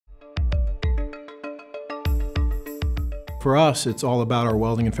For us, it's all about our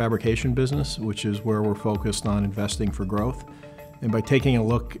welding and fabrication business, which is where we're focused on investing for growth. And by taking a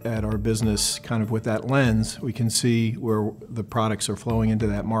look at our business kind of with that lens, we can see where the products are flowing into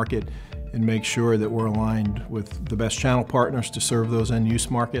that market and make sure that we're aligned with the best channel partners to serve those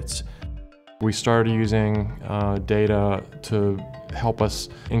end-use markets. We started using data to help us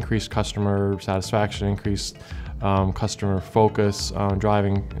increase customer satisfaction, increase customer focus,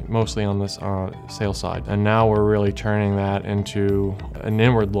 driving mostly on this sales side. And now we're really turning that into an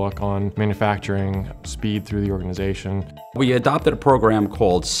inward look on manufacturing speed through the organization. We adopted a program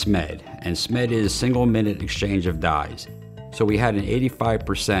called SMED, and SMED is single minute exchange of dies. So we had an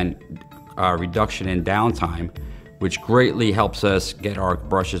 85% reduction in downtime, which greatly helps us get our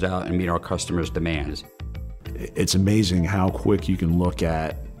brushes out and meet our customers' demands. It's amazing how quick you can look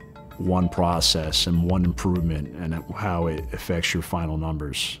at one process and one improvement and how it affects your final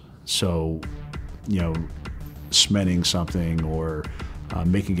numbers. So, smedding something or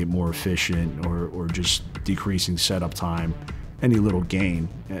making it more efficient or just decreasing setup time, any little gain,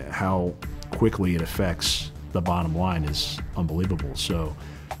 how quickly it affects the bottom line is unbelievable. So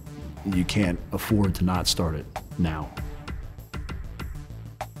you can't afford to not start it now.